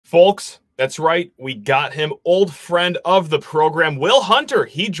Folks, that's right. We got him. Old friend of the program, Wil Hunter.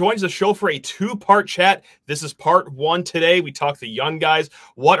 He joins the show for a two-part chat. This is part one today. We talk the young guys.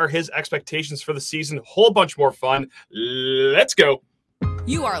 What are his expectations for the season? A whole bunch more fun. Let's go.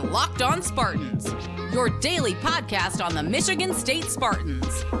 You are Locked On Spartans, your daily podcast on the Michigan State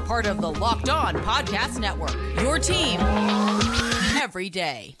Spartans, part of the Locked On Podcast Network, your team every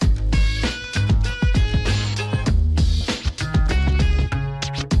day.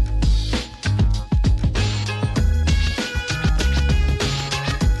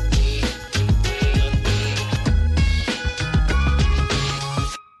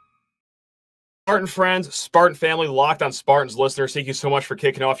 Spartan friends, Spartan family, Locked On Spartans listeners, thank you so much for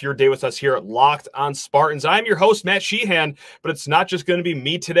kicking off your day with us here at Locked On Spartans. I'm your host, Matt Sheehan, but it's not just going to be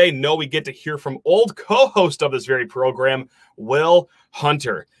me today. No, we get to hear from old co-host of this very program, Wil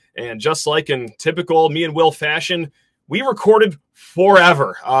Hunter. And just like in typical me and Will fashion, we recorded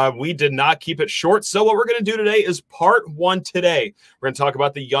forever. We did not keep it short. So what we're going to do today is part one today. We're going to talk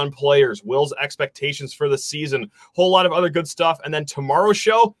about the young players, Will's expectations for the season, a whole lot of other good stuff. And then tomorrow's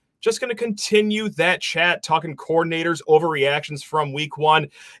show, just going to continue that chat, talking coordinators, overreactions from week one.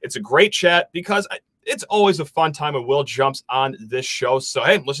 It's a great chat because it's always a fun time when Will jumps on this show. So,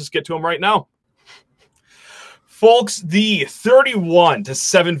 hey, let's just get to him right now. Folks, the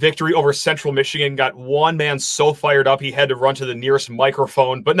 31-7 victory over Central Michigan got one man so fired up he had to run to the nearest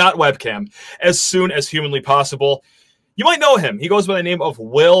microphone, but not webcam, as soon as humanly possible. You might know him. He goes by the name of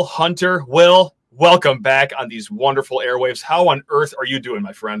Wil Hunter. Will, welcome back on these wonderful airwaves. How on earth are you doing,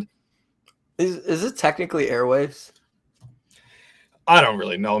 my friend? Is it technically airwaves? I don't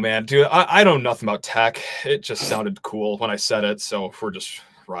really know, man. Dude, I know nothing about tech. It just sounded cool when I said it, so we're just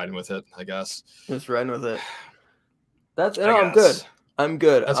riding with it, I guess. Just riding with it. That's I'm good. I'm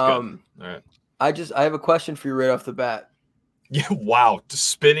good. That's good. All right. I have a question for you right off the bat. Yeah, wow. Just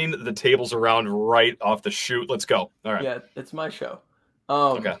spinning the tables around right off the chute. Let's go. All right. Yeah, it's my show.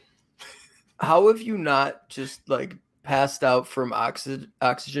 Okay. How have you not just like passed out from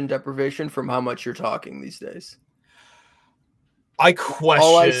oxygen deprivation from how much you're talking these days? I question.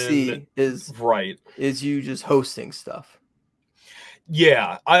 All I see is you just hosting stuff.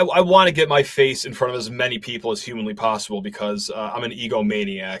 Yeah, I want to get my face in front of as many people as humanly possible because I'm an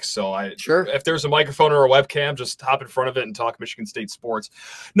egomaniac. So if there's a microphone or a webcam, just hop in front of it and talk Michigan State sports.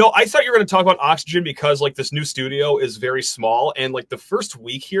 No, I thought you were going to talk about oxygen because like this new studio is very small. And like the first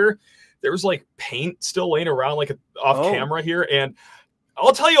week here, there was like paint still laying around like off camera here. And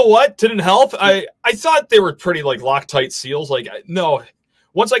I'll tell you what, didn't help. I thought they were pretty like Loctite seals. Like, no.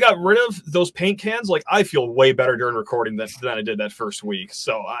 Once I got rid of those paint cans, like I feel way better during recording than I did that first week.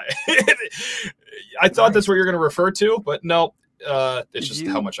 So I thought that's what you're going to refer to, but no, it's just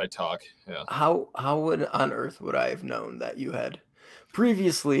how much I talk. Yeah. How on earth would I have known that you had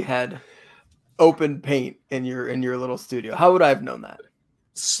previously had open paint in your little studio? How would I have known that?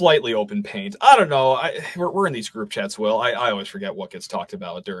 Slightly open paint. I don't know. We're in these group chats, Will. I always forget what gets talked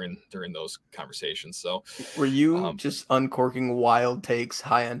about during those conversations. So were you just uncorking wild takes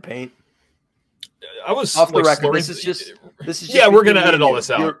high on paint? I was off the record. This is just yeah, we're gonna edit all this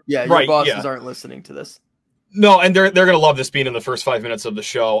out. Your bosses aren't listening to this. No, and they're gonna love this being in the first 5 minutes of the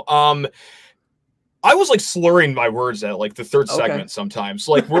show. I was like slurring my words at like the third segment sometimes.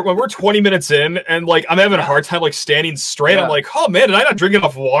 Like when we're 20 minutes in and like I'm having a hard time like standing straight. Yeah. I'm like, oh man, did I not drink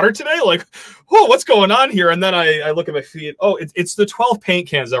enough water today? Like, whoa, what's going on here? And then I look at my feet. Oh, it's the 12 paint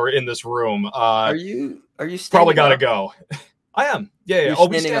cans that were in this room. Are you probably gotta go? I am. Yeah. Oh,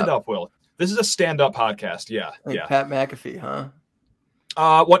 we stand up, Will. This is a stand-up podcast. Yeah. Like Pat McAfee, huh?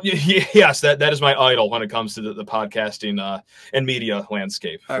 Yes, that is my idol when it comes to the podcasting and media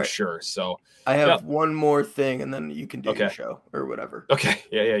landscape for sure. So I have one more thing, and then you can do your show or whatever. Okay,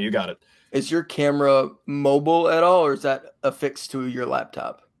 yeah, you got it. Is your camera mobile at all, or is that affixed to your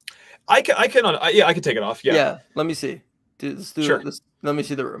laptop? I can take it off. Yeah. Let me see. Sure. Let me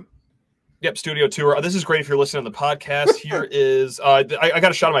see the room. Yep, studio tour. This is great if you're listening to the podcast. Here is I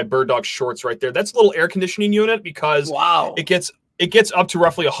got a shot of my Birddog shorts right there. That's a little air conditioning unit because it gets up to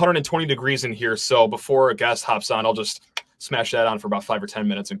roughly 120 degrees in here. So before a guest hops on, I'll just smash that on for about 5 or 10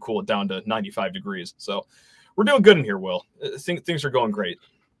 minutes and cool it down to 95 degrees. So we're doing good in here, Will. Things are going great.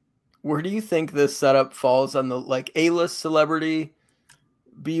 Where do you think this setup falls on the like A-list celebrity,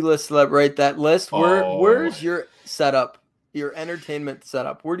 B-list celebrity, right? That list? Where's your setup, your entertainment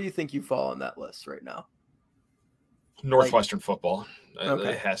setup? Where do you think you fall on that list right now? Northwestern football.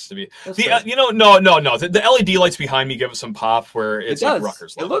 It has to be. No. The LED lights behind me give us some pop where it's like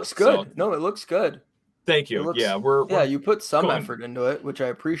Rutgers level. It looks good. So. No, it looks good. Thank you. You put some effort into it, which I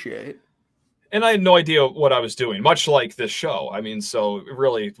appreciate. And I had no idea what I was doing, much like this show. I mean, so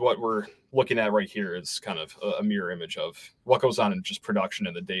really what we're looking at right here is kind of a mirror image of what goes on in just production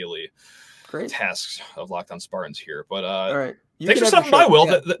and the daily tasks of Locked On Spartans here. But all right. Thanks for stopping by, Will.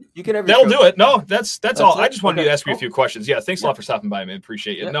 Yeah. You can have that'll do it. No, that's all. It? I just wanted to ask you a few questions. Yeah, thanks a lot for stopping by, man.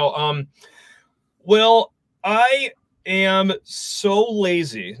 Appreciate it. No, Will, I am so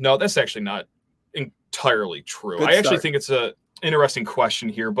lazy. No, that's actually not entirely true. I actually think it's a interesting question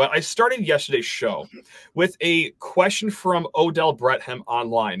here, but I started yesterday's show with a question from Odell Brethem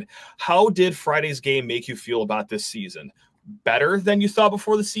online. How did Friday's game make you feel about this season? Better than you thought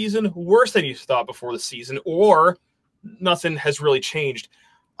before the season? Worse than you thought before the season? Or nothing has really changed?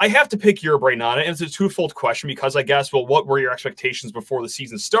 I have to pick your brain on it, and it's a twofold question because I guess, well, what were your expectations before the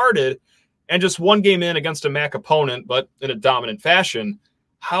season started? And just one game in against a MAC opponent, but in a dominant fashion,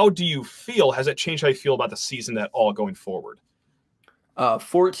 how do you feel? Has it changed how you feel about the season at all going forward?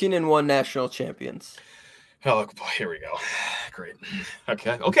 14-1 national champions. Oh boy, here we go. Great.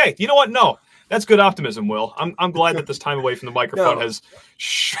 Okay. You know what? No, that's good optimism, Will. I'm glad that this time away from the microphone has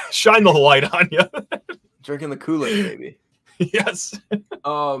shined the light on you. Drinking the Kool-Aid, baby. Yes.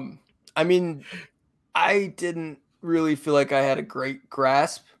 I mean, I didn't really feel like I had a great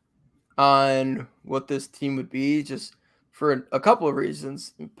grasp on what this team would be, just for a couple of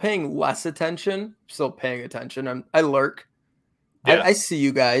reasons. I'm paying less attention, still paying attention. I lurk. Yeah. I see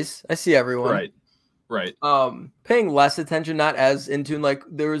you guys. I see everyone. Right. Paying less attention, not as in tune. Like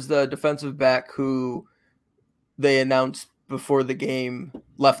there was the defensive back who they announced before the game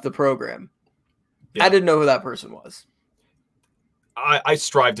left the program. Yeah. I didn't know who that person was. I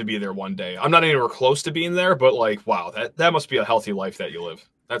strive to be there one day. I'm not anywhere close to being there, but like, wow, that must be a healthy life that you live.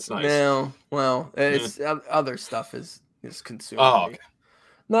 That's nice. No, well, it's other stuff is consumed. Oh, okay.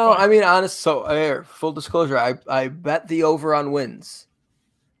 No, I mean, honest. So, full disclosure, I bet the over on wins.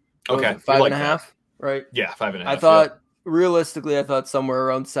 Okay, 5.5, right? Yeah, 5.5. I thought realistically, I thought somewhere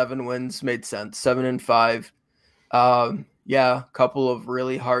around 7 wins made sense. 7 and 5. A couple of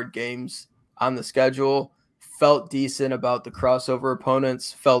really hard games on the schedule. Felt decent about the crossover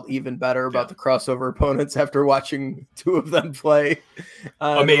opponents. Felt even better about the crossover opponents after watching 2 of them play.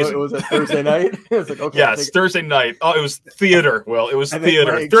 Amazing. It was a Thursday night. It was like, okay. Yes, Thursday night. Oh, it was theater. Well, it was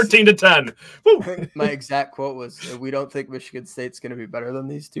theater. 13-10. Woo. My exact quote was, "We don't think Michigan State's going to be better than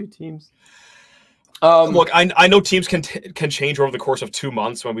these 2 teams." Look, I know teams can change over the course of 2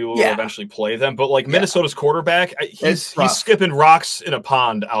 months when we will eventually play them, but like Minnesota's quarterback, he's skipping rocks in a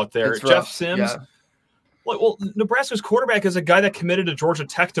pond out there. Jeff Sims. Yeah. Well, Nebraska's quarterback is a guy that committed to Georgia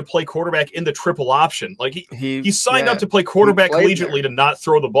Tech to play quarterback in the triple option. Like he signed up to play quarterback collegiately to not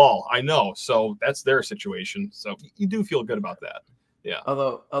throw the ball. I know, so that's their situation. So you do feel good about that, yeah.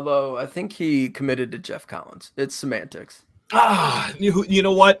 Although I think he committed to Jeff Collins. It's semantics. You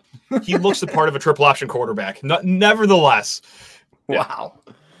know what? He looks the part of a triple option quarterback. Nevertheless, wow.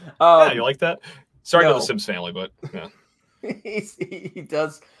 You like that? Sorry to the Sims family, but yeah, he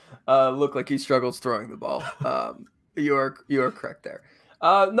does. Look like he struggles throwing the ball. You are correct there.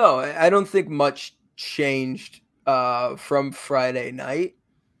 No, I don't think much changed from Friday night.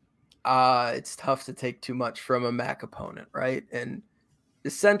 It's tough to take too much from a MAC opponent, right? And the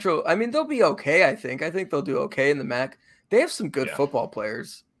Central, I mean, they'll be okay. I think they'll do okay in the MAC. They have some good football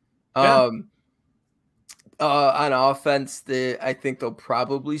players. On offense, I think they'll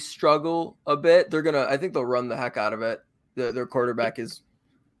probably struggle a bit. I think they'll run the heck out of it. Their quarterback is.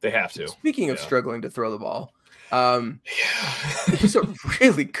 They have to. Speaking of struggling to throw the ball, he's a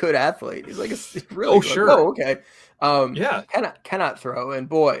really good athlete. He's like really good. Sure. Oh, okay. Cannot throw. And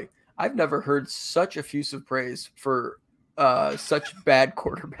boy, I've never heard such effusive praise for such bad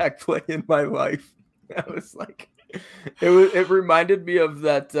quarterback play in my life. I was like, it reminded me of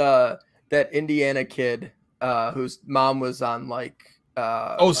that Indiana kid whose mom was on like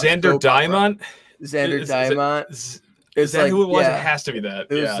Xander Diamond. Xander Diamond. Is that who it was? It has to be that.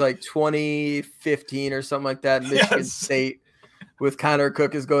 It was like 2015 or something like that. Michigan State with Connor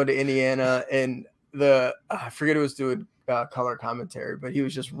Cook is going to Indiana, and I forget who was doing color commentary, but he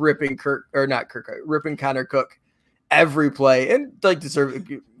was just ripping ripping Connor Cook every play, and like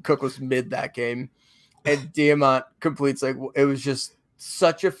Cook was mid that game, and Diamond completes it was just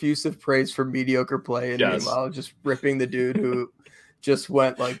such effusive praise for mediocre play, and meanwhile just ripping the dude who just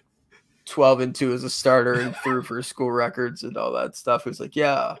went like 12-2 as a starter and threw for school records and all that stuff. It was like,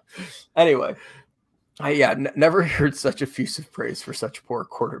 yeah. Anyway, Never heard such effusive praise for such poor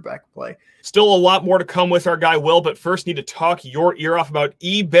quarterback play. Still a lot more to come with our guy Will, but first need to talk your ear off about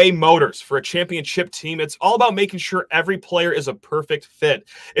eBay Motors. For a championship team, it's all about making sure every player is a perfect fit.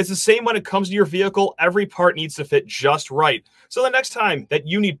 It's the same when it comes to your vehicle. Every part needs to fit just right. So the next time that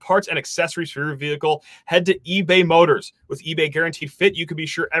you need parts and accessories for your vehicle, head to eBay Motors. With eBay Guaranteed Fit, you can be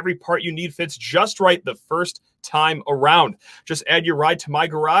sure every part you need fits just right the first time around. Just add your ride to my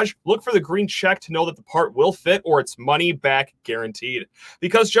garage, look for the green check to know that the part will fit, or it's money back guaranteed.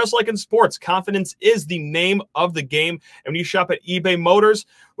 Because just like in sports, confidence is the name of the game. And when you shop at eBay Motors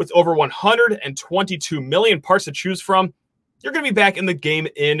with over 122 million parts to choose from, you're going to be back in the game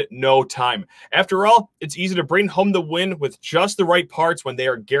in no time. After all, it's easy to bring home the win with just the right parts when they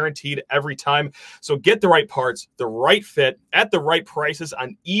are guaranteed every time. So get the right parts, the right fit, at the right prices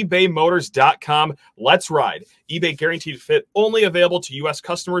on ebaymotors.com. Let's ride. eBay Guaranteed Fit, only available to U.S.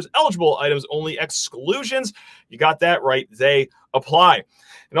 customers. Eligible items only. Exclusions, you got that right. They apply.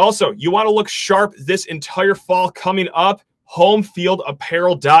 And also, you want to look sharp this entire fall coming up?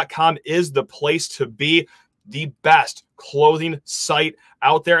 HomeFieldApparel.com is the place to be. The best clothing site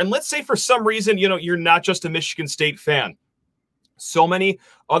out there. And let's say for some reason, you're not just a Michigan State fan. So many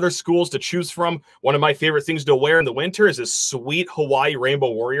other schools to choose from. One of my favorite things to wear in the winter is this sweet Hawaii Rainbow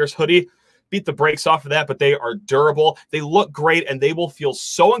Warriors hoodie. Beat the brakes off of that, but they are durable. They look great, and they will feel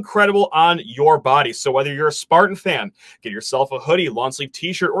so incredible on your body. So whether you're a Spartan fan, get yourself a hoodie, long sleeve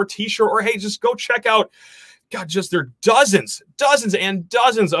t-shirt, or hey, just go check out there are dozens and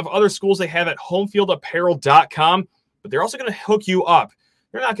dozens of other schools they have at HomeFieldApparel.com, but they're also going to hook you up.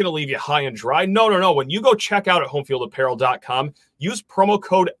 They're not going to leave you high and dry. No. When you go check out at HomeFieldApparel.com, use promo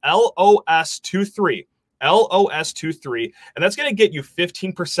code LOS23, and that's going to get you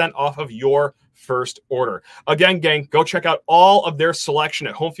 15% off of your first order. Again, gang, go check out all of their selection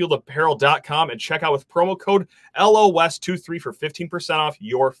at HomeFieldApparel.com and check out with promo code LOS23 for 15% off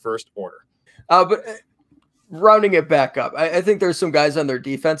your first order. Rounding it back up, I think there's some guys on their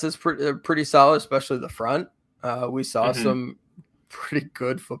defenses pretty solid, especially the front. We saw some pretty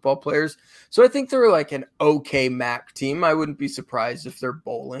good football players. So I think they're like an okay MAC team. I wouldn't be surprised if they're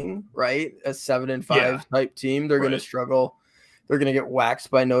bowling, right? A 7-5 type team. They're going to struggle. They're going to get waxed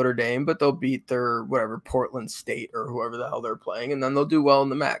by Notre Dame, but they'll beat their Portland State or whoever the hell they're playing, and then they'll do well in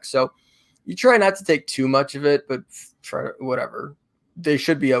the MAC. So you try not to take too much of it, but try whatever. They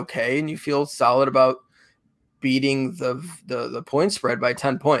should be okay, and you feel solid about beating the point spread by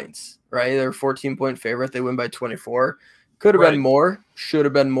 10 points, right? They're a 14-point favorite. They win by 24. Could have been more, should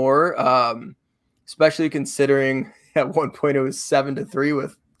have been more, especially considering at one point it was 7-3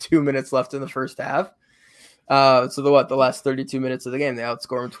 with 2 minutes left in the first half. So the last 32 minutes of the game, they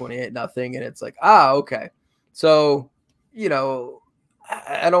outscore them 28-0, and it's like, okay. So,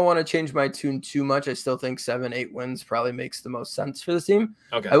 I don't want to change my tune too much. I still think 7-8 wins probably makes the most sense for the team.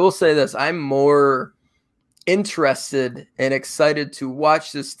 Okay. I will say this. I'm more interested and excited to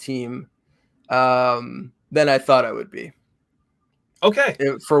watch this team than I thought I would be. Okay.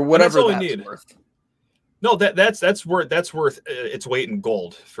 For whatever that's worth. No, that's worth its weight in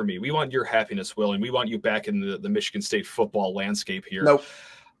gold for me. We want your happiness, Will, and we want you back in the Michigan State football landscape here. Nope.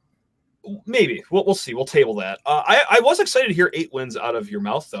 Maybe. We'll see. We'll table that. I was excited to hear 8 wins out of your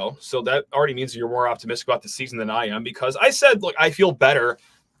mouth, though. So that already means you're more optimistic about the season than I am, because I said, look, I feel better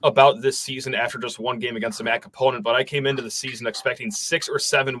about this season after just one game against a MAC opponent, but I came into the season expecting 6 or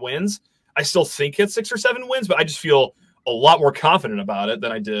 7 wins. I still think it's 6 or 7 wins, but I just feel a lot more confident about it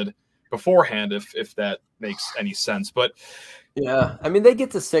than I did beforehand, if that makes any sense. But yeah, I mean, they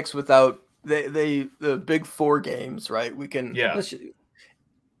get to 6 without the big 4 games, right? We can,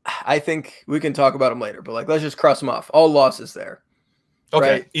 I think we can talk about them later, but let's just cross them off. All losses there.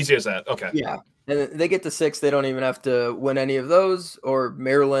 Okay. Right? Easy as that. Okay. Yeah. And they get to 6. They don't even have to win any of those, or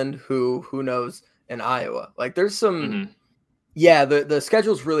Maryland, who knows, and Iowa. There's some, the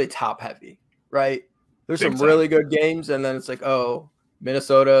schedule's really top heavy, right? There's some really good games, and then it's like,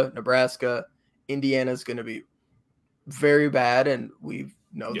 Minnesota, Nebraska, Indiana's going to be very bad, and we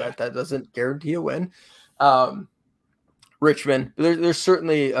know that doesn't guarantee a win. Richmond, there's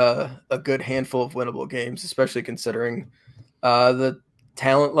certainly a good handful of winnable games, especially considering the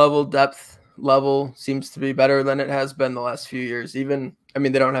talent level, depth level seems to be better than it has been the last few years. They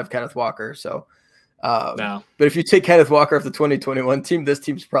don't have Kenneth Walker, so no. But if you take Kenneth Walker off the 2021 team, this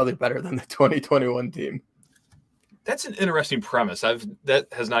team's probably better than the 2021 team. That's an interesting premise. That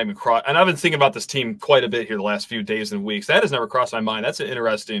has not even crossed, and I've been thinking about this team quite a bit here the last few days and weeks. That has never crossed my mind. That's an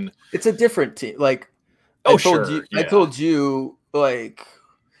interesting. It's a different team. I told you,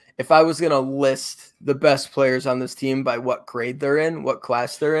 if I was gonna list the best players on this team by what grade they're in, what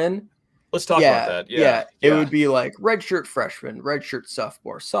class they're in, Let's talk about that. Yeah. It would be like redshirt freshman, redshirt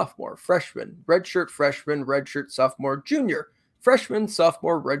sophomore, sophomore, freshman, redshirt freshman, redshirt sophomore, junior, freshman,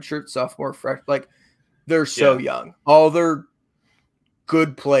 sophomore, redshirt sophomore, fresh. Like they're so young. All they're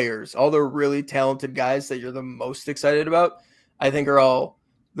good players, all the really talented guys that you're the most excited about, I think are all.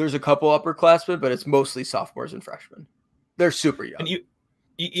 There's a couple upperclassmen, but it's mostly sophomores and freshmen. They're super young. And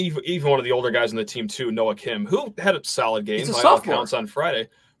even one of the older guys on the team too, Noah Kim, who had a solid game by all counts on Friday.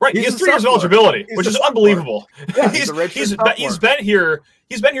 Right, he has 3 years of eligibility, which is unbelievable. Yeah, he's been here.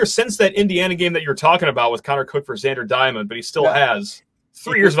 He's been here since that Indiana game that you're talking about with Connor Cook for Xander Diamond, but he still has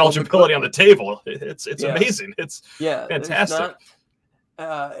 3 years of eligibility on the table. It's amazing. It's fantastic.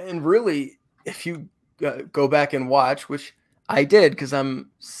 And really, if you go back and watch, which I did because I'm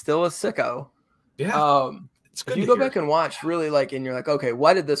still a sicko. Yeah. It's good if you go back and watch, really, like, and you're like, okay,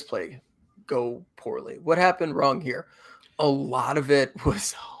 why did this play go poorly? What happened wrong here? A lot of it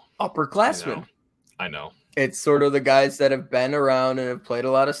was upperclassmen. I know. It's sort of the guys that have been around and have played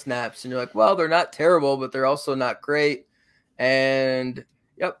a lot of snaps, and you're like, well, they're not terrible, but they're also not great. And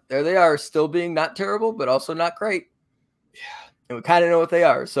yep, there they are, still being not terrible, but also not great. Yeah. And we kind of know what they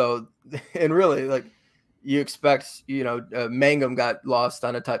are. So, and really, like, you expect, Mangum got lost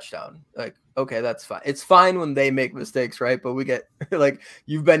on a touchdown. Like, okay, that's fine. It's fine when they make mistakes, right? But we get, like,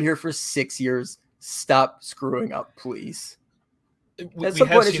 you've been here for 6 years. Stop screwing up, please. We have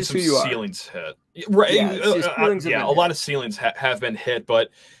seen some ceilings hit. Right. A lot of ceilings have been hit, but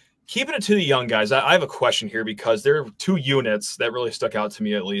keeping it to the young guys, I have a question here because there are 2 units that really stuck out to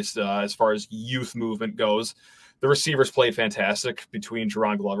me, at least as far as youth movement goes. The receivers played fantastic between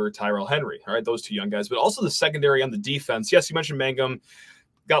Jaron Glover, Tyrell Henry. All right, those 2 young guys, but also the secondary on the defense. Yes, you mentioned Mangum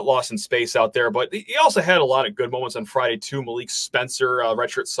got lost in space out there, but he also had a lot of good moments on Friday too. Malik Spencer,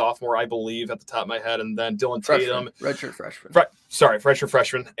 redshirt sophomore, I believe, at the top of my head, and then Dillon Tatum, redshirt freshman. Redshirt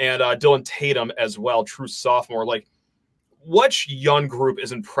freshman, and Dillon Tatum as well, true sophomore. Like, which young group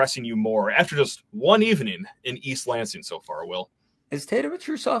is impressing you more after just one evening in East Lansing so far, Will? Is Tatum a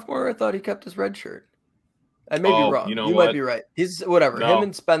true sophomore? I thought he kept his red shirt. I may be wrong. You might be right. He's whatever. No. Him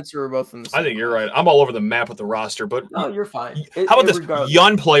and Spencer are both in the same. I think you're right. I'm all over the map with the roster, but no, you're fine. How about this?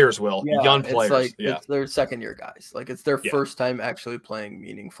 Young players, Will. Yeah, young players. It's their second year guys. Like, it's their first time actually playing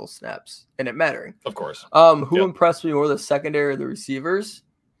meaningful snaps and it mattering. Of course. Who impressed me more, the secondary or the receivers?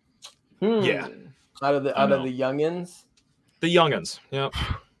 Yeah. Out of the youngins. The youngins. Yeah.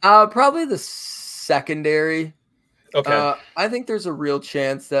 Probably the secondary. Okay. I think there's a real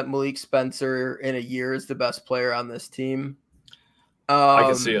chance that Malik Spencer in a year is the best player on this team. I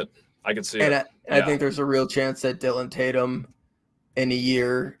can see it. And I think there's a real chance that Dillon Tatum in a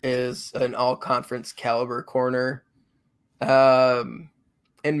year is an all-conference caliber corner.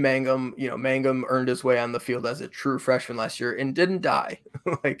 And Mangum, Mangum earned his way on the field as a true freshman last year and didn't die.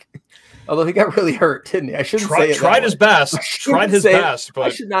 Although he got really hurt, didn't he? I shouldn't say it. Tried his best. But I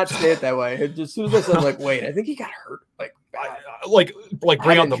should not say it that way. As soon as I said, I'm like, wait, I think he art hurt. Like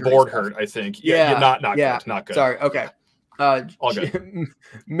bring on the board hurt. I think. Yeah. Not good. Not good. Sorry. Okay. All good.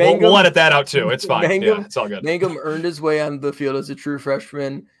 We'll edit that out too. It's fine. It's all good. Mangum earned his way on the field as a true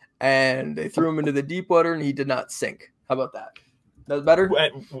freshman, and they threw him into the deep water, and he did not sink. How about that? That's better.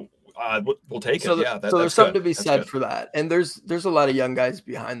 We'll take it. So there's something to be said for that, and there's a lot of young guys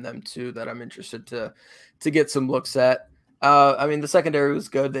behind them too that I'm interested to get some looks at. I mean, the secondary was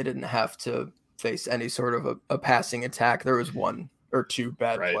good. They didn't have to face any sort of a passing attack. There was 1 or 2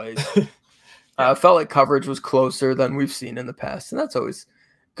 bad plays. Felt like coverage was closer than we've seen in the past, and that's always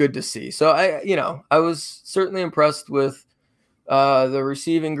good to see. So I was certainly impressed with the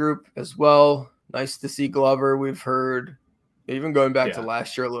receiving group as well. Nice to see Glover. We've heard, even going back to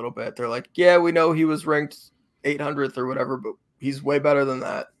last year a little bit, they're like, yeah, we know he was ranked 800th or whatever, but he's way better than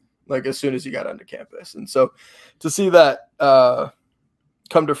that, like, as soon as he got onto campus. And so to see that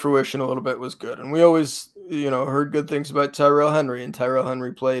come to fruition a little bit was good. And we always, heard good things about Tyrell Henry, and Tyrell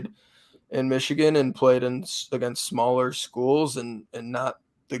Henry played in Michigan and played against smaller schools and not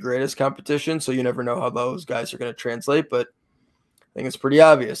the greatest competition. So you never know how those guys are going to translate, but I think it's pretty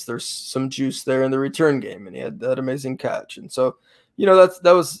obvious there's some juice there in the return game, and he had that amazing catch. And so, that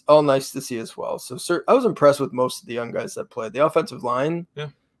was all nice to see as well. So I was impressed with most of the young guys that played. The offensive line,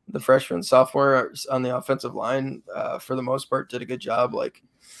 the freshman, sophomore on the offensive line, for the most part, did a good job. Like,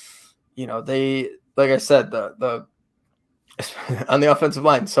 like I said, the on the offensive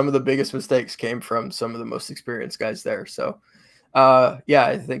line, some of the biggest mistakes came from some of the most experienced guys there. So,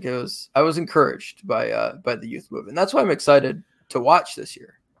 I think I was encouraged by the youth movement. That's why I'm excited to watch this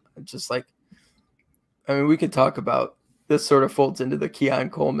year. It's just like, we could talk about this, sort of folds into the Keon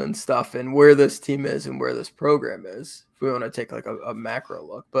Coleman stuff and where this team is and where this program is, if we want to take like a macro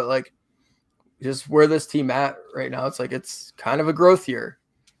look. But like, just where this team at right now, it's like it's kind of a growth year.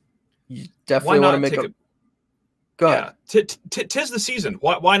 You definitely want to make a go ahead. Tis the season.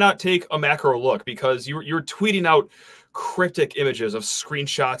 Why not take a macro look? Because you're tweeting out cryptic images of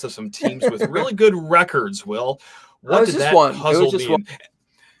screenshots of some teams with really good records, Will. What did that puzzle mean?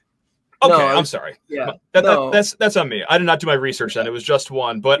 Okay, no, I'm sorry. Yeah, that's on me. I did not do my research then. It was just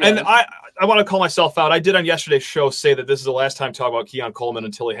one. But and I want to call myself out. I did on yesterday's show say that this is the last time talk about Keon Coleman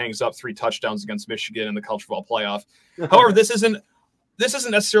until he hangs up 3 touchdowns against Michigan in the college football playoff. However, this isn't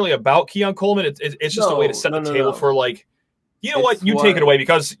necessarily about Keon Coleman. It's just a way to set the table for like, you know what, you take it away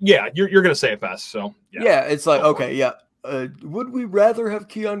because you're gonna say it best. So it's like would we rather have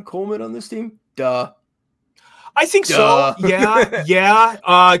Keon Coleman on this team? Duh. I think so.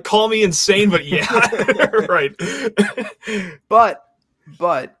 Yeah. Call me insane, but yeah, right. But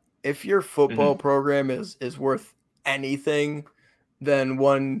if your football program is worth anything, then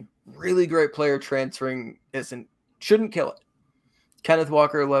one really great player transferring shouldn't kill it. Kenneth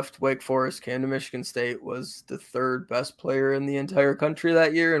Walker left Wake Forest, came to Michigan State, was the 3rd best player in the entire country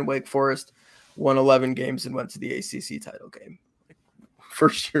that year, and Wake Forest won 11 games and went to the ACC title game.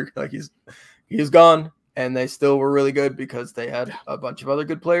 First year, like he's gone. And they still were really good because they had a bunch of other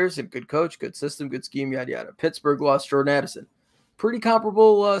good players and good coach, good system, good scheme, yada, yada. Pittsburgh lost Jordan Addison. Pretty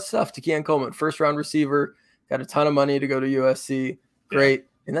comparable stuff to Keon Coleman. 1st-round receiver, got a ton of money to go to USC. Great. Yeah.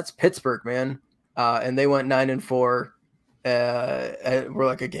 And that's Pittsburgh, man. And they went 9-4. We're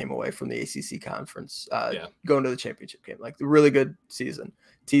like a game away from the ACC conference, going to the championship game. Like, a really good season.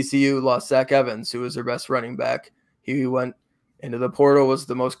 TCU lost Zach Evans, who was their best running back. He went into the portal, was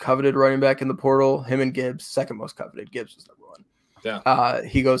the most coveted running back in the portal. Him and Gibbs, 2nd most coveted. Gibbs was number 1. Yeah.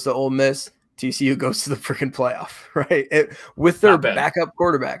 He goes to Ole Miss. TCU goes to the freaking playoff, right? With their backup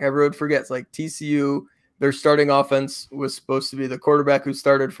quarterback. Everyone forgets, like TCU, their starting offense was supposed to be the quarterback who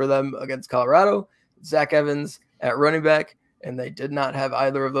started for them against Colorado, Zach Evans at running back, and they did not have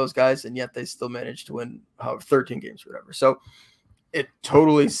either of those guys, and yet they still managed to win 13 games or whatever. So it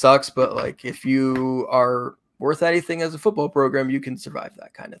totally sucks, but like if you are worth anything as a football program, you can survive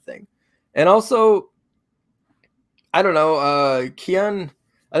that kind of thing. And also, I don't know, Keon,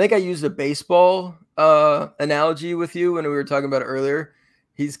 I think I used a baseball analogy with you when we were talking about it earlier.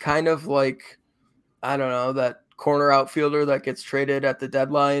 He's kind of like, I don't know, that corner outfielder that gets traded at the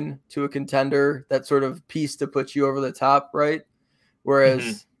deadline to a contender, that sort of piece to put you over the top, right?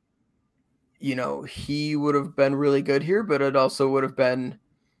 Whereas, you know, he would have been really good here, but it also would have been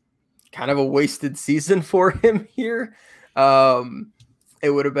kind of a wasted season for him here. It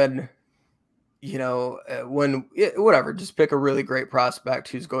would have been, you know, whatever, just pick a really great prospect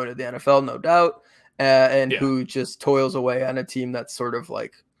who's going to the NFL, no doubt, and who just toils away on a team that's sort of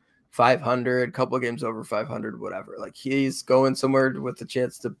like 500, couple of games over 500, whatever. Like he's going somewhere with the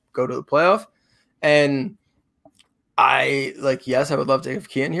chance to go to the playoff. And yes, I would love to have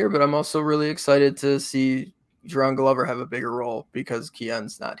Keon here, but I'm also really excited to see Jaron Glover have a bigger role because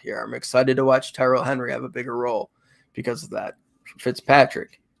Keon's not here. I'm excited to watch Tyrell Henry have a bigger role because of that.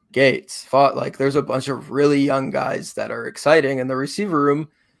 Fitzpatrick, Gates, there's a bunch of really young guys that are exciting in the receiver room.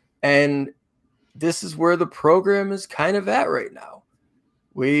 And this is where the program is kind of at right now.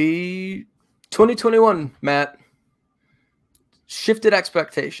 2021, Matt, shifted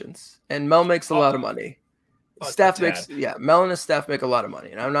expectations, and Mel makes a lot of money. Mel and his staff make a lot of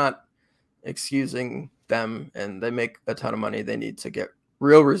money, and I'm not excusing them, and they make a ton of money. They need to get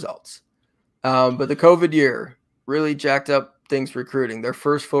real results. But the COVID year really jacked up things recruiting. Their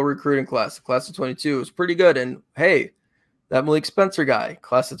first full recruiting class, the class of 22, was pretty good. And hey, that Malik Spencer guy,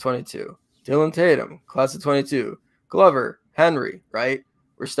 class of 22, Dillon Tatum, class of 22, Glover, Henry, right?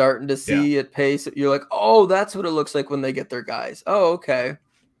 We're starting to see it pace. You're like, oh, that's what it looks like when they get their guys. Oh, okay.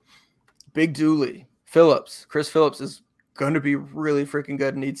 Big Dooley, Chris Phillips is going to be really freaking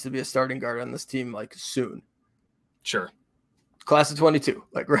good. Needs to be a starting guard on this team like soon. Sure. Class of 22,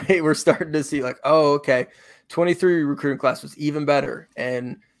 like, right? We're starting to see like, oh, okay. 23 recruiting class was even better.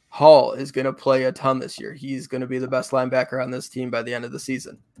 And Hall is going to play a ton this year. He's going to be the best linebacker on this team by the end of the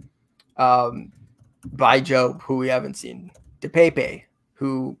season. By Joe, who we haven't seen. DePepe,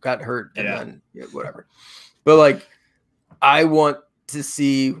 who got hurt and then whatever. But like, I want to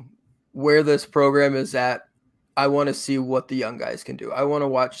see where this program is at. I want to see what the young guys can do. I want to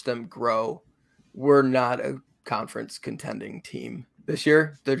watch them grow. We're not a conference contending team this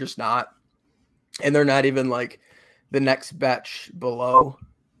year. They're just not. And they're not even like the next batch below.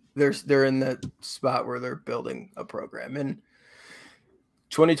 They're in the spot where they're building a program. And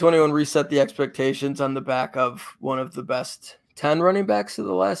 2021 reset the expectations on the back of one of the best 10 running backs of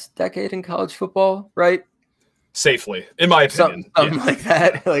the last decade in college football, right? Safely, in my opinion. Something like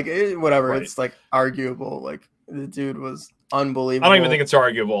that. Like, whatever. Right. It's like arguable. Like, the dude was unbelievable. I don't even think it's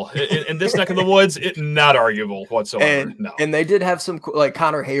arguable. In this neck of the woods, it's not arguable whatsoever. And they did have some, like,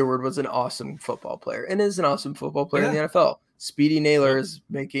 Connor Hayward was an awesome football player and is an awesome football player in the NFL. Speedy Naylor is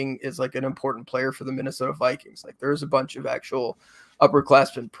like an important player for the Minnesota Vikings. Like, there's a bunch of actual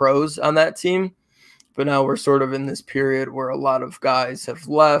upperclassmen pros on that team. But now we're sort of in this period where a lot of guys have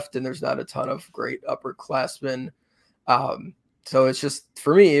left and there's not a ton of great upperclassmen. So it's just,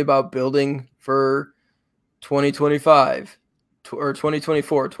 for me, about building for 2025 or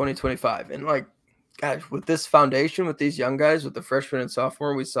 2024, 2025. And, like, guys, with this foundation, with these young guys, with the freshman and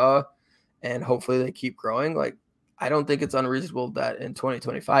sophomore we saw, and hopefully they keep growing, like, I don't think it's unreasonable that in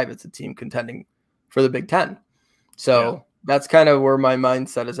 2025 it's a team contending for the Big Ten. So that's kind of where my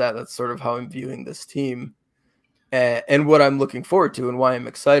mindset is at. That's sort of how I'm viewing this team. And what I'm looking forward to and why I'm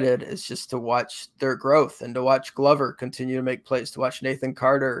excited is just to watch their growth and to watch Glover continue to make plays, to watch Nathan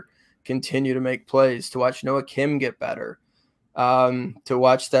Carter continue to make plays, to watch Noah Kim get better, to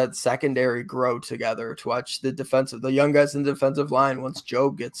watch that secondary grow together, to watch the young guys in the defensive line once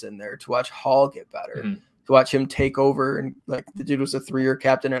Job gets in there, to watch Hall get better, to watch him take over. And, like, the dude was a 3-year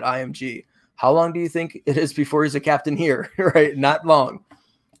captain at IMG. How long do you think it is before he's a captain here? Right? Not long.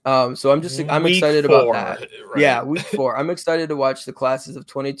 So I'm excited about that. Right? Yeah, week 4. I'm excited to watch the classes of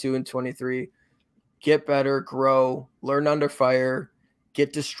 22 and 23 get better, grow, learn under fire,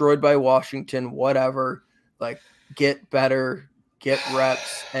 get destroyed by Washington, whatever. Like, get better, get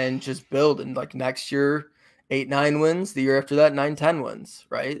reps, and just build. And, like, next year, 8-9 wins. The year after that, 9-10 wins.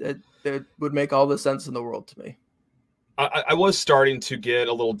 Right? It would make all the sense in the world to me. I was starting to get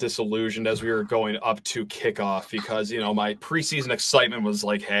a little disillusioned as we were going up to kickoff because, my preseason excitement was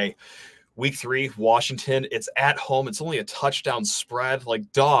like, hey, week 3, Washington, it's at home. It's only a touchdown spread.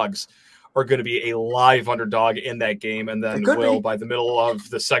 Like, Dogs are going to be a live underdog in that game. And then by the middle of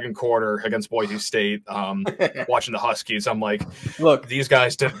the second quarter against Boise State, watching the Huskies, I'm like, look, these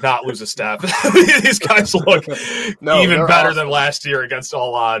guys did not lose a step. These guys look even better than last year against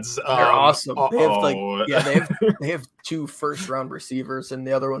all odds. They're awesome. They have 2 first-round receivers, and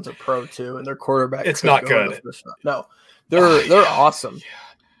the other one's a pro too, and their quarterback. It's not good. No, they're awesome.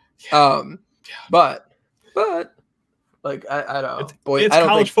 But like, I don't know. It's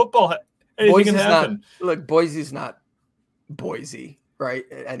college football. Anything can happen. Boise's not Boise, right,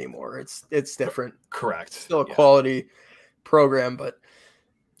 anymore. It's different. Correct. Still a quality program, but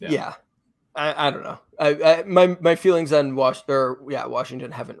I don't know. My feelings on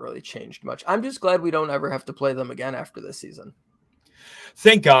Washington haven't really changed much. I'm just glad we don't ever have to play them again after this season.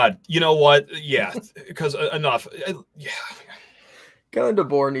 Thank God. You know what? Yeah, because enough. Kellen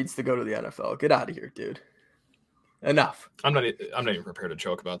DeBoer needs to go to the NFL. Get out of here, dude. Enough. I'm not even prepared to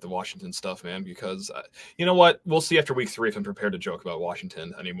joke about the Washington stuff, man, because you know what? We'll see after week 3 if I'm prepared to joke about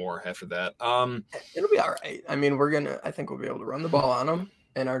Washington anymore after that. It'll be all right. I mean, I think we'll be able to run the ball on them,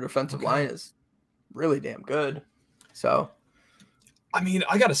 and our defensive line is really damn good. So, I mean,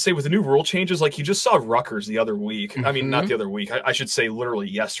 I got to say, with the new rule changes, like, you just saw Rutgers the other week. I mean, not the other week. I should say literally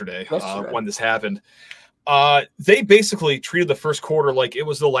yesterday. When this happened. They basically treated the first quarter like it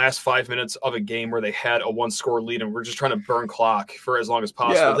was the last 5 minutes of a game where they had a 1-score lead and we're just trying to burn clock for as long as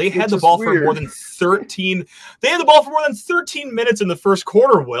possible. Yeah, they had the ball for more than 13. They had the ball for more than 13 minutes in the first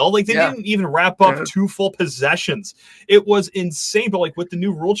quarter, Will. Like, they didn't even wrap up 2 full possessions. It was insane. But, like, with the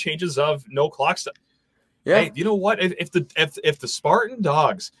new rule changes of no clock stuff. Yeah. Hey, you know what? If the Spartan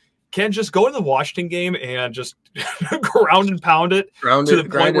Dogs can just go to the Washington game and just ground and pound it to the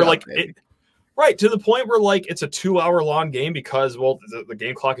point where, like, right, to the point where, like, it's a 2-hour-long game because, well, the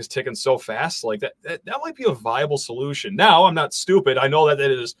game clock is ticking so fast. Like, that might be a viable solution. Now, I'm not stupid. I know that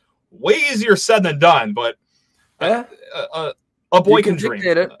it is way easier said than done, but a boy can dream.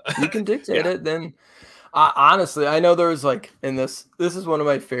 You can dictate it. Then, honestly, I know there's, like, in this is one of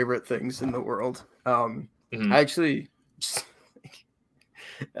my favorite things in the world. I actually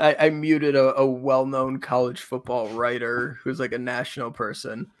I muted a well-known college football writer who's, like, a national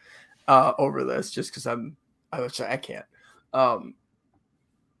person over this just because I can't.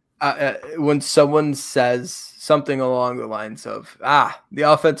 When someone says something along the lines of, the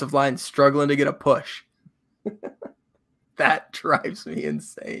offensive line's struggling to get a push, that drives me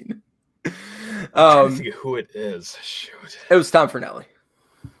insane. I'm trying to think of who it is. Shoot. It was Tom Fernelli.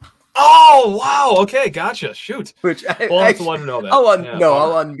 Oh, wow. Okay, gotcha. Shoot. Which I'll have to let him know that. I'll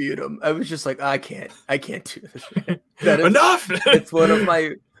unmute him. I was just like, I can't do this. Enough. It's one of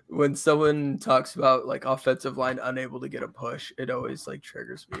my, when someone talks about, like, offensive line unable to get a push, it always, like,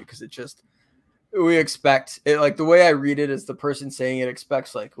 triggers me because we expect it. Like the way I read it is the person saying it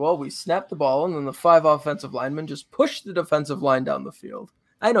expects like, well, we snap the ball and then the 5 offensive linemen just push the defensive line down the field.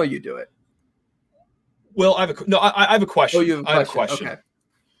 I know you do it. Well, I have a question. Oh, you have a question. I have a question. Okay.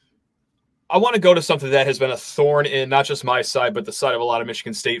 I want to go to something that has been a thorn in not just my side, but the side of a lot of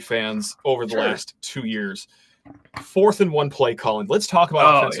Michigan State fans over the last 2 years. 4th and 1 play calling. Let's talk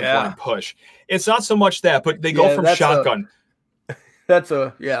about offensive line push. It's not so much that, but they go from shotgun.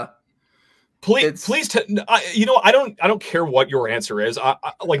 Please, I don't care what your answer is.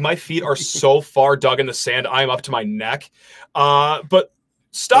 Like my feet are so far dug in the sand, I'm up to my neck. But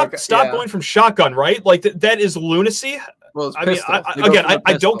stop going from shotgun, right? Like that is lunacy. Well, I mean,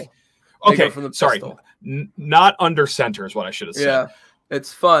 I don't. Okay, sorry. Not under center is what I should have said. Yeah,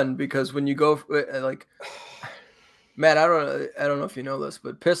 it's fun because when you go like, Matt, I don't know if you know this,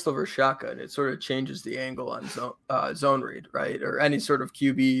 but pistol versus shotgun, it sort of changes the angle on zone read, right, or any sort of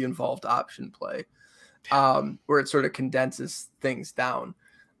QB involved option play, where it sort of condenses things down.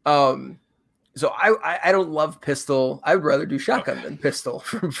 So I don't love pistol. I would rather do shotgun than pistol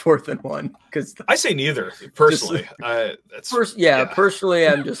from 4th and 1 because I say neither personally. Personally,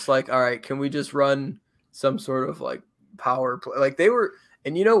 I'm just like, all right, can we just run some sort of like power play? Like they were,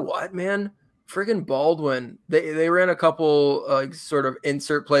 and you know what, man, friggin' Baldwin, they ran a couple like sort of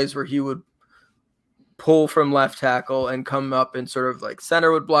insert plays where he would pull from left tackle and come up and sort of like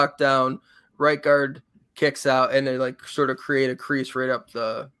center would block down, right guard kicks out, and they like sort of create a crease right up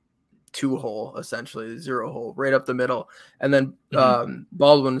the 2 hole, essentially 0 hole, right up the middle. And then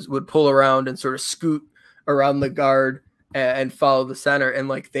Baldwin would pull around and sort of scoot around the guard and follow the center. And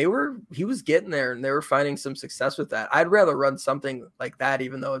like he was getting there and they were finding some success with that. I'd rather run something like that,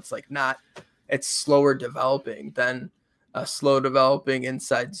 even though it's like it's slower developing than a slow developing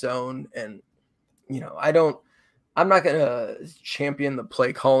inside zone. And, I'm not going to champion the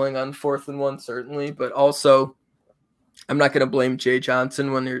play calling on 4th and 1, certainly, but also I'm not going to blame Jay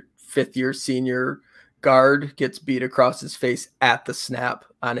Johnson when your 5th-year senior guard gets beat across his face at the snap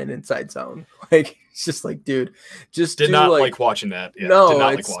on an inside zone. Like, it's just like, dude, just did not like watching that. Yeah, no, did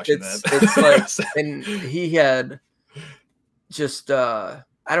not like watching that. It's like, and he had just, I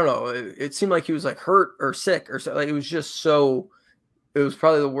don't know. It seemed like he was like hurt or sick or so. Like it was just so. It was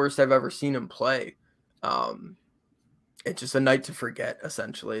probably the worst I've ever seen him play. It's just a night to forget,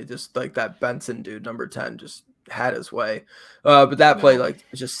 essentially. Just like that Benson dude, number 10, just had his way. But that play like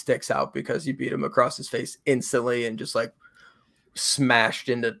just sticks out because you beat him across his face instantly and just like smashed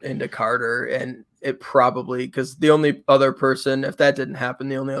into Carter. And it probably, because the only other person, if that didn't happen,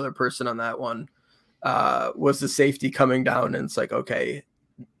 the only other person on that one was the safety coming down. And it's like, okay,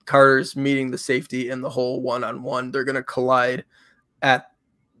 Carter's meeting the safety in the whole one-on-one. They're going to collide at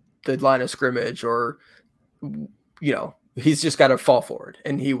the line of scrimmage, or he's just got to fall forward,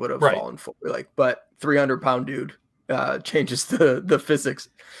 and he would have fallen forward. Like, but 300-pound dude changes the physics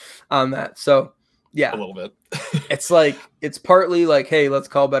on that. So yeah, a little bit. It's like, it's partly like, hey, let's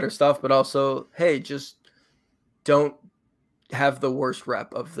call better stuff, but also, hey, just don't have the worst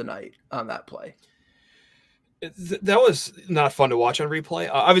rep of the night on that play. That was not fun to watch on replay.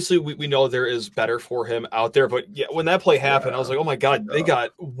 Obviously, we know there is better for him out there, but yeah, when that play happened, I was like, oh my God, they got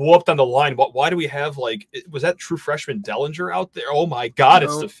whooped on the line. Why do we have, like, was that true freshman Dellinger out there? Oh my God,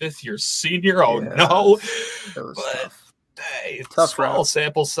 it's the 5th-year senior. Oh no. That was tough. Hey, small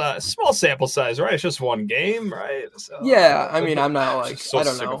sample size, right? It's just one game, right? So, yeah, I mean, I'm not like, so I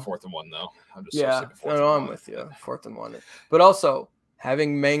don't sick know. of 4th and 1 though. I'm just so sick of 4th and 1. I'm with you. 4th and 1, but also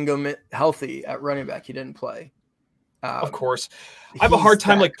having Mangum healthy at running back, he didn't play. Of course, I have a hard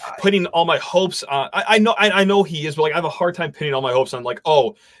time like putting all my hopes on. I know he is, but like I have a hard time pinning all my hopes on like,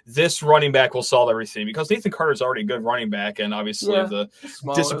 oh, this running back will solve everything, because Nathan Carter is already a good running back, and obviously the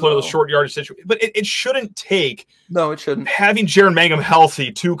discipline of the short yardage situation. But it shouldn't take. No, it shouldn't. Having Jaron Mangum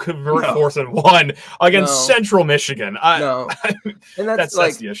healthy to convert 4th and 1 against Central Michigan. And that's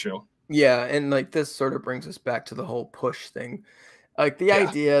the issue. Yeah, and like this sort of brings us back to the whole push thing. Like the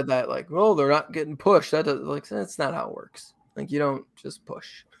idea that like, well, they're not getting pushed. That's not how it works. Like you don't just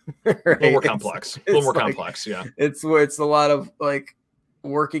push. Right? A little more complex. A little more complex. Yeah. It's a lot of like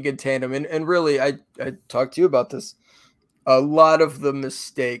working in tandem. And really, I talked to you about this. A lot of the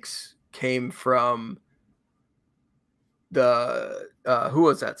mistakes came from the who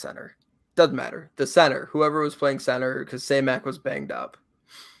was that center? Doesn't matter. The center, whoever was playing center, because Samac was banged up.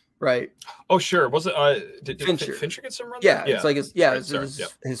 Right. Oh, sure. Was it did Fincher get some run? Yeah, it's like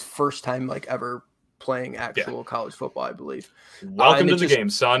his first time like ever playing actual college football, I believe. Welcome to the game,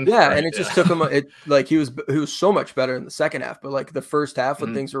 son. Yeah, right, and it just took him. He was so much better in the second half, but like the first half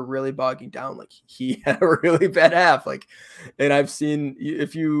when things were really bogging down, like he had a really bad half. Like, and I've seen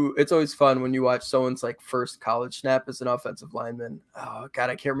it's always fun when you watch someone's like first college snap as an offensive lineman. Oh God,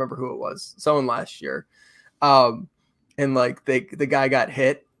 I can't remember who it was. Someone last year, and like the guy got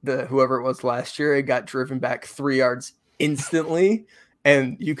hit. Whoever it was last year, it got driven back 3 yards instantly,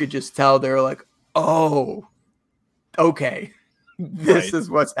 and you could just tell they were like, "Oh, okay, this is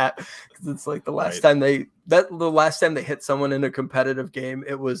what's happening." Because it's like the last time the last time they hit someone in a competitive game,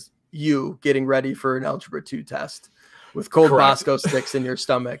 it was you getting ready for an Algebra 2 test with cold Bosco sticks in your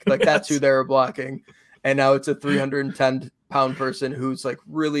stomach. Like that's who they were blocking, and now it's a 310-pound person who's like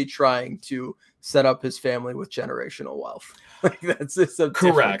really trying to set up his family with generational wealth. Like that's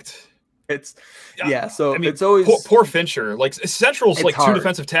correct. It's so I mean, it's always poor Fincher. Like Central's like hard. 2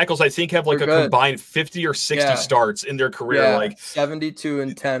 defensive tackles, I think, have like They're good. Combined 50 or 60 starts in their career. Yeah. Like 72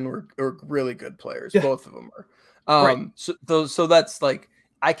 and 10 were really good players. Both of them were. So that's like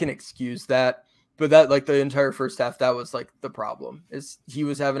I can excuse that, but that like the entire first half, that was like the problem is he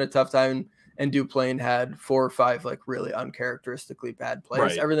was having a tough time, and Duplain had 4 or 5 like really uncharacteristically bad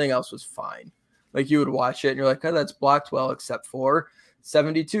plays. Everything else was fine. Like you would watch it and you're like, oh, that's blocked well, except for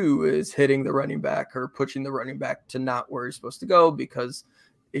 72 is hitting the running back or pushing the running back to not where he's supposed to go because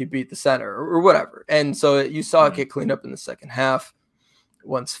he beat the center or whatever. And so you saw it get cleaned up in the second half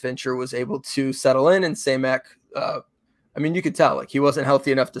once Fincher was able to settle in, and Samac, I mean, you could tell like he wasn't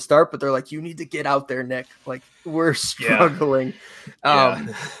healthy enough to start, but they're like, you need to get out there, Nick. Like we're struggling.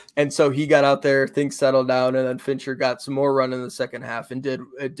 And so he got out there, things settled down, and then Fincher got some more run in the second half and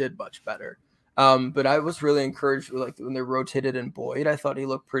did much better. But I was really encouraged with like when they rotated in Boyd. I thought he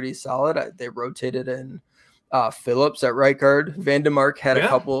looked pretty solid. They rotated in Phillips at right guard. Vandemark had a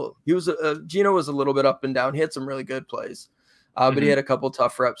couple. He was Gino was a little bit up and down. He had some really good plays, but he had a couple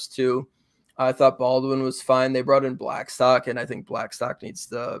tough reps too. I thought Baldwin was fine. They brought in Blackstock, and I think Blackstock needs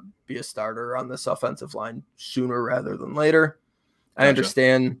to be a starter on this offensive line sooner rather than later. I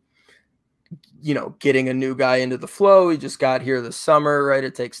understand, getting a new guy into the flow. He just got here this summer, right?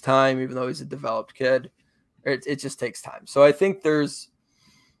 It takes time, even though he's a developed kid. It just takes time. So I think there's,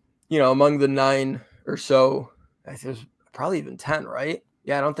 among the 9 or so, there's probably even 10, right?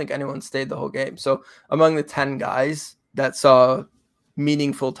 Yeah, I don't think anyone stayed the whole game. So among the 10 guys that saw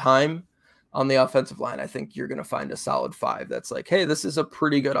meaningful time on the offensive line, I think you're going to find a solid 5 that's like, hey, this is a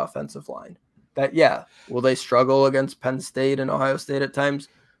pretty good offensive line. Will they struggle against Penn State and Ohio State at times?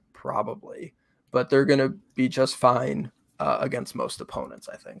 Probably. But they're going to be just fine against most opponents,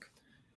 I think.